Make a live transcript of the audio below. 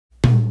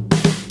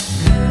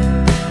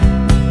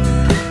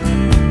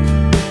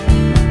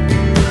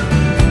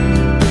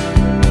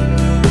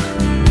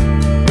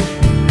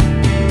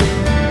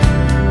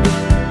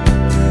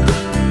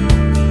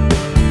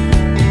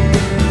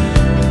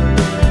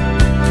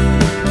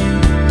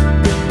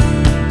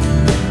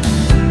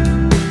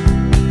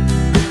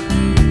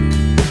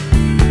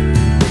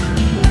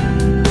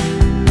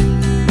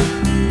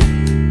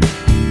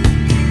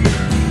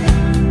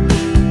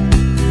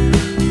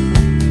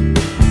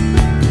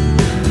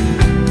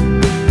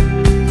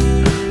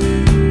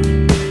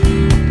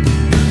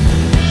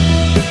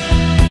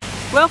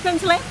welcome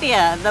to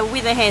Latvia. The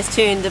weather has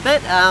turned a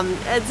bit.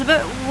 It's a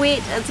bit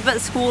wet, it's a bit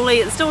squally.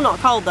 It's still not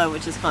cold though,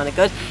 which is kind of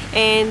good.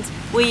 And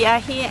we are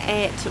here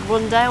at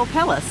Rundale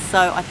Palace. So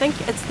I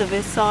think it's the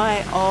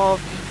Versailles of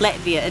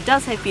Latvia. It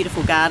does have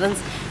beautiful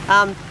gardens.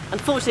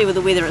 Unfortunately with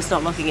the weather it's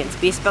not looking its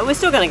best, but we're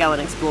still going to go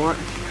and explore it.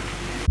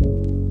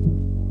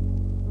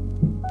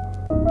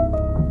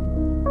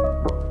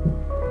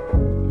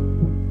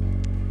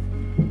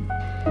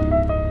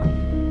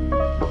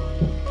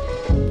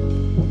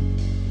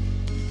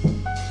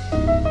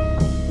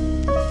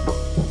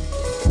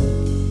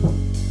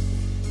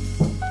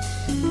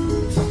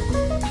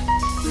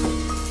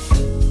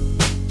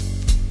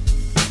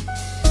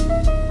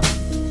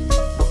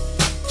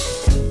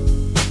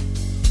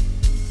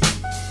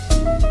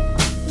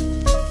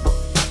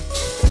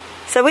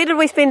 So where did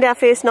we spend our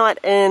first night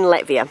in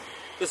Latvia?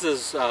 This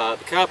is the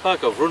car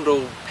park of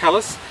Rundale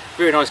Palace.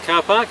 Very nice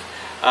car park.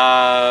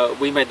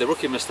 We made the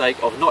rookie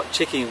mistake of not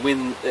checking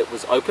when it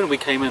was open. We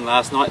came in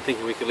last night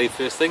thinking we could leave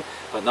first thing,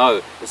 but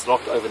no, it's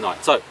locked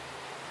overnight. So,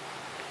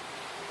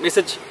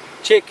 message,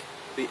 check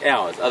the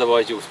hours,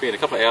 otherwise you'll spend a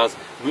couple of hours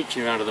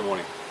mooching around in the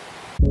morning.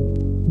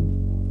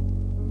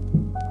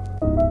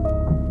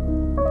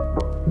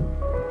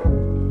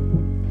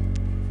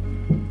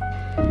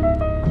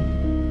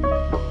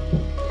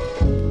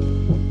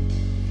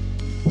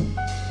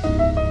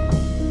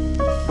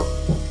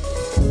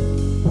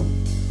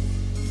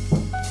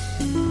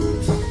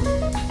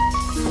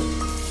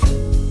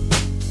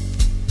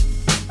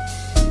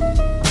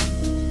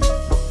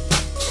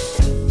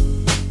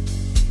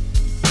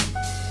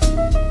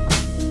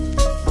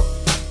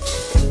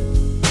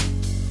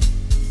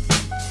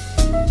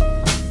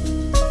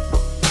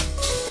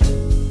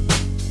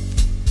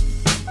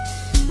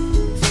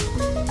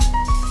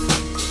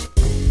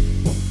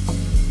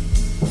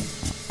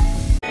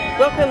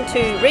 Welcome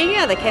to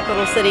Riga, the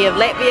capital city of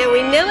Latvia.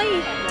 We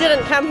nearly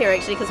didn't come here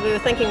actually because we were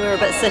thinking we were a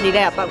bit citied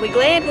out, but we're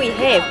glad we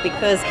have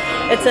because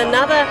it's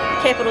another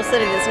capital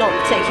city that's not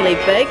particularly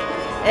big.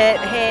 It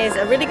has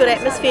a really good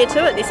atmosphere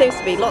to it. There seems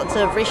to be lots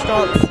of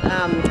restaurants,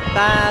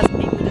 bars,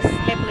 people just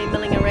happily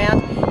milling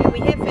around, and we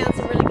have found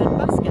some really good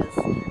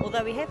buskers.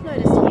 Although we have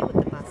noticed here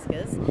with the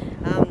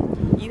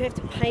buskers, you have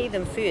to pay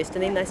them first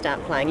and then they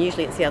start playing.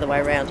 Usually it's the other way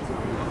around.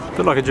 A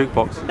bit like a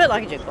jukebox. A bit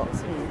like a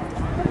jukebox.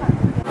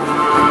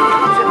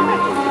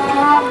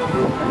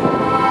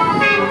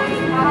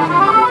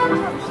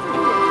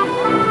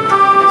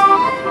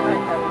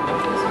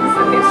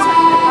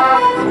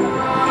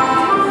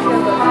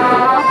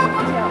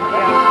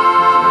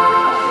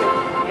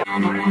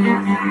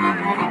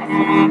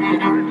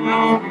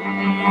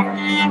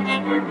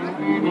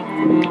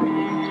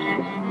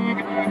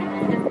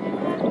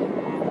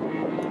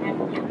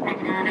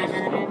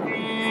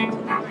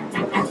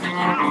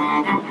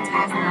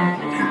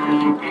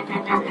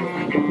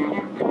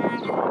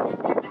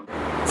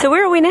 So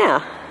where are we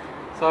now?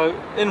 So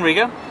in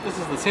Riga, this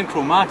is the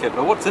central market,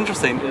 but what's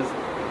interesting is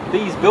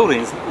these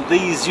buildings,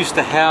 these used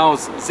to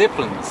house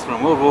Zeppelins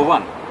from World War I.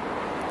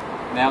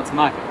 Now it's a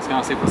market, let's go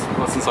and see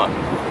what's inside.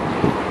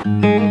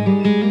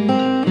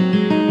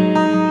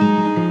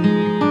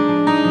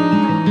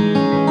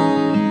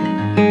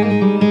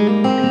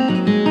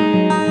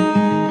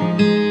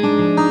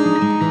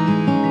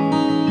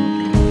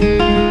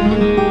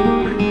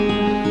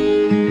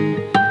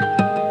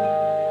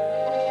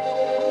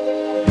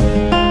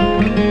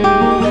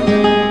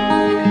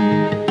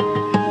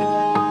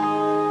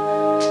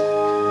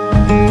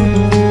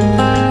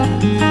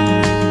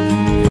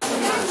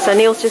 So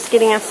Neil's just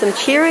getting us some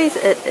cherries.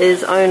 It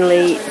is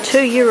only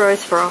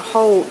 €2 for a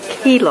whole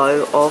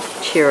kilo of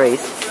cherries.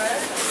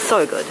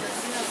 So good.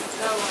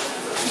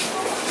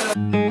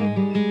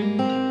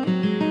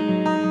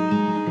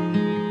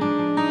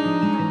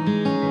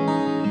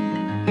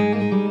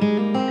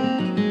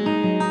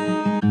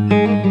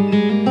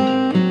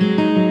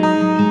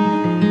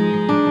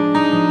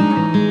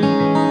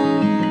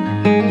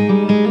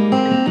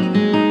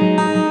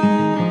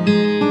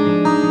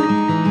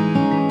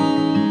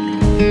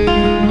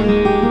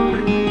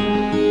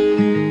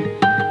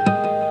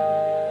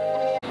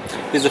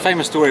 There's a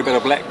famous story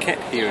about a black cat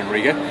here in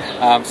Riga.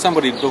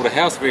 Somebody built a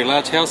house, a very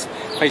large house,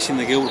 facing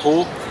the guild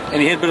hall, and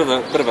he had a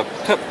bit of a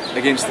pip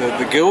against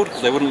the guild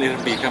because they wouldn't let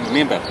him become a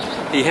member.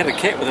 He had a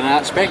cat with an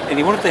arched back, and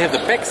he wanted to have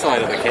the back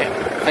side of the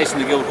cat facing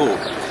the guild hall,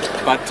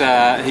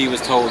 but he was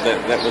told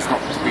that that was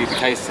not to be the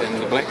case,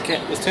 and the black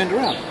cat was turned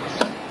around.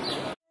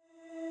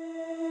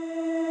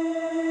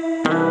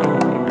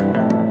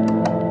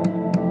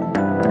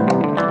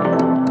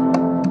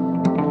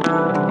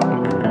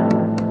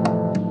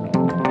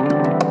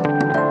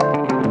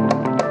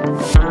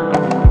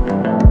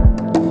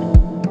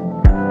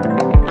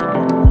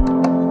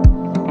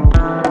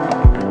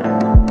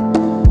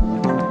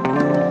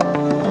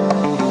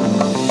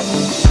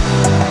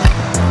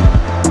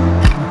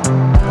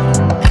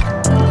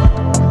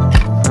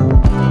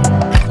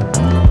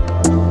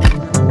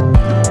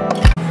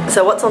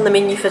 So what's on the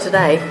menu for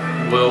today?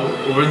 Well,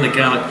 we're in the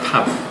garlic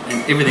pub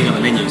and everything on the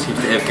menu seems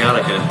to have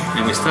garlic in it,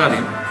 and we're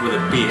starting with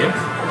a beer.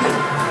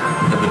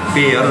 And the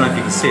beer, I don't know if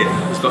you can see it,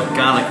 it's got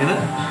garlic in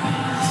it.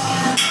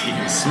 You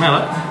can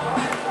smell it.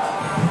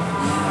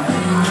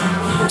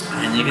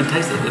 And you can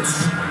taste it.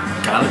 It's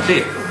garlic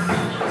beer.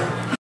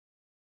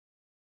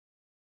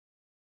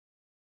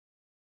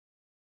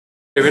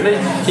 Hey Renee,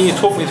 can you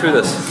talk me through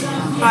this?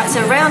 Right,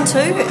 so round 2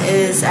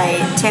 is a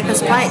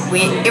tapas plate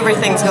where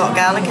everything's got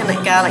garlic in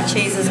it. Garlic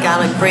cheeses,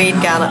 garlic bread,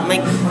 garlic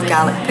meat,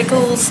 garlic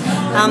pickles.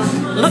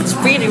 Looks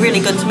really, really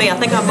good to me. I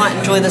think I might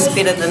enjoy this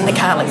better than the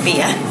garlic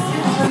beer.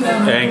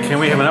 And can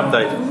we have an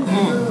update?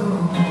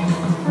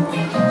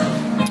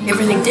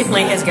 Everything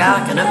definitely has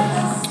garlic in it,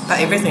 but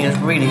everything is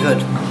really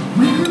good.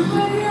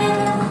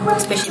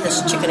 Especially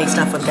this chickeny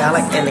stuff with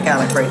garlic and the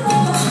garlic bread.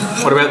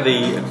 What about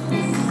the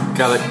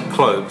garlic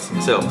cloves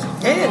themselves?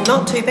 Yeah,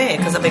 not too bad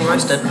because they've been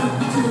roasted.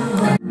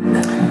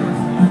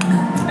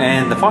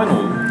 And the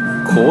final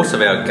course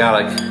of our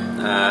garlic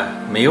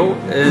meal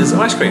is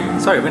ice cream.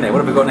 So Renee, what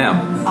have we got now?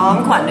 Oh,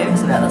 I'm quite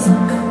nervous about this.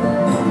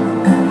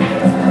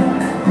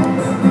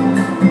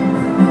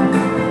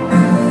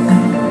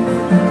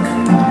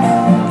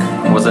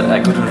 Was it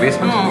a good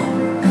investment?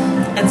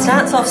 It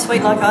starts off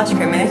sweet like ice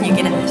cream and then you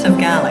get a hit of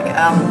garlic.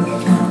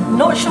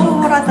 Not sure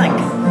what I think.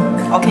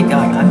 I'll keep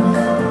going though.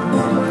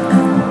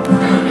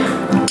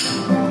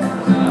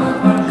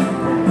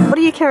 What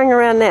are you carrying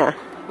around now?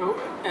 Well,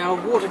 our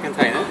water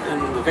container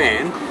in the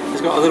van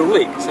has got a little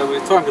leak, so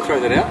it's time to throw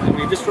that out and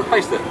we just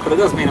replaced it. But it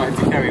does mean I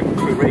have to carry it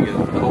through Riga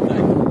the whole day.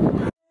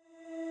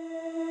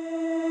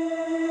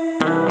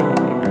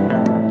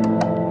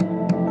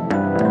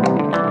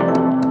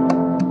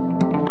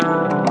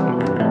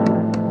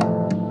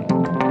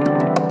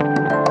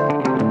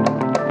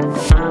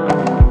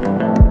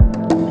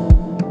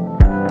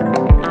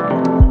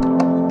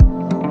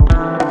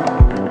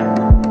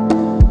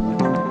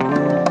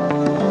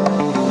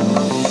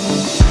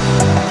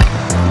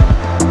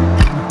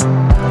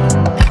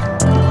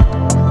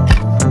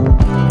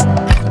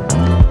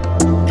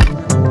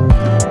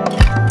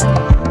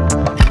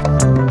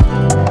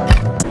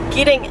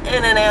 Getting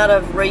in and out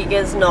of Riga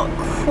is not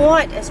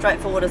quite as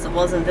straightforward as it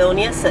was in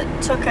Vilnius.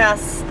 It took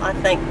us, I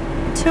think,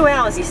 2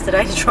 hours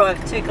yesterday to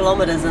drive 2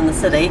 kilometres in the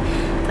city,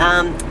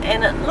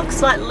 and it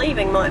looks like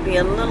leaving might be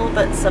a little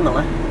bit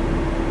similar.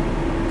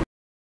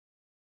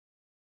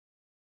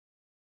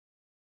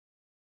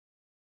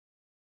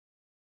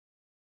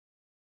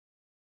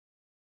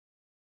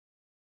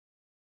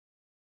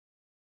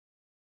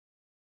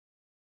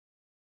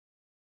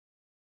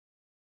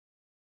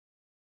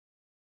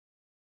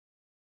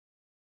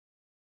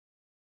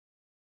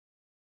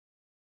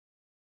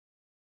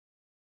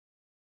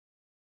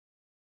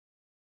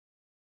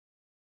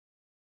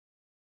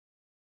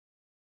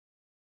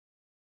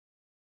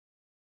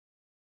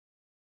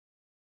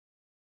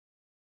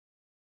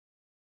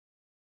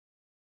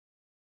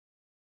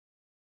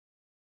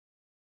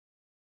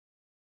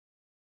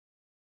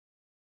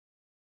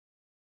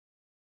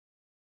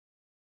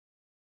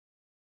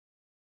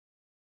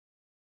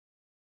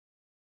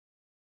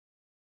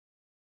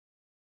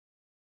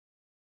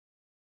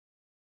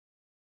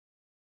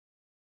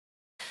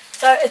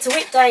 So it's a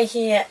wet day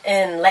here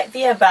in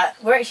Latvia, but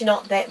we're actually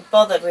not that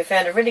bothered. We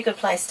found a really good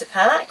place to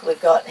park.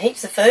 We've got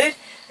heaps of food,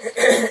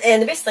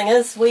 and the best thing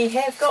is we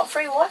have got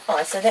free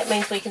Wi-Fi, so that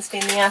means we can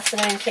spend the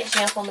afternoon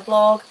catching up on the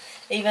blog,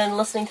 even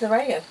listening to the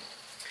radio.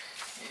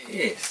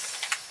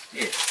 Yes,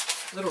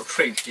 yes. A little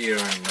treat here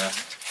in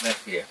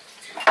Latvia.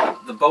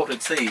 The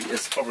Baltic Sea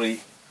is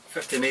probably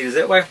 50 metres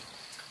that way.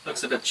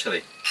 Looks a bit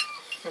chilly.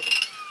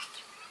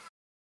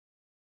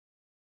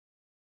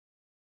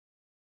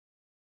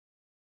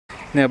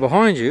 Now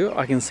behind you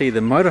I can see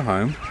the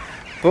motorhome,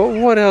 but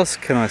what else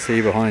can I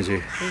see behind you?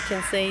 You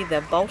can see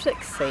the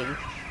Baltic Sea.